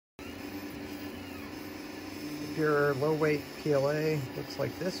your low weight PLA looks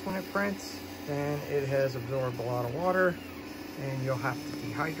like this when it prints, then it has absorbed a lot of water and you'll have to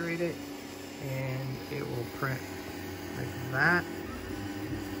dehydrate it and it will print like that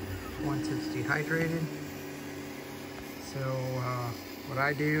once it's dehydrated. So what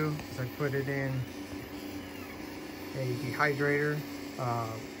I do is I put it in a dehydrator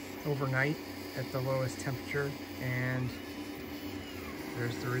overnight at the lowest temperature, and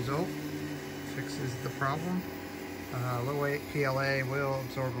there's the result. Fixes the problem. Low weight PLA will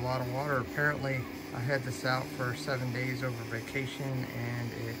absorb a lot of water. Apparently I had this out for 7 days over vacation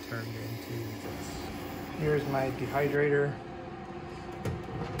and it turned into this. Here's my dehydrator.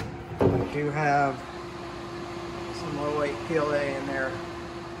 I do have some low weight PLA in there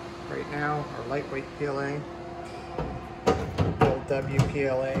right now, or lightweight PLA.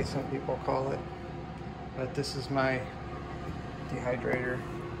 LW-PLA, some people call it. But this is my dehydrator.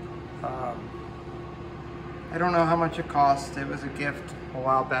 I don't know how much it cost. It was a gift a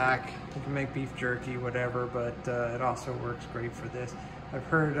while back. You can make beef jerky, whatever, but it also works great for this. I've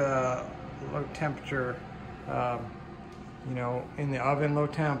heard low temperature, you know, in the oven low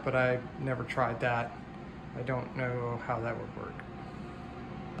temp, but I never tried that. I don't know how that would work.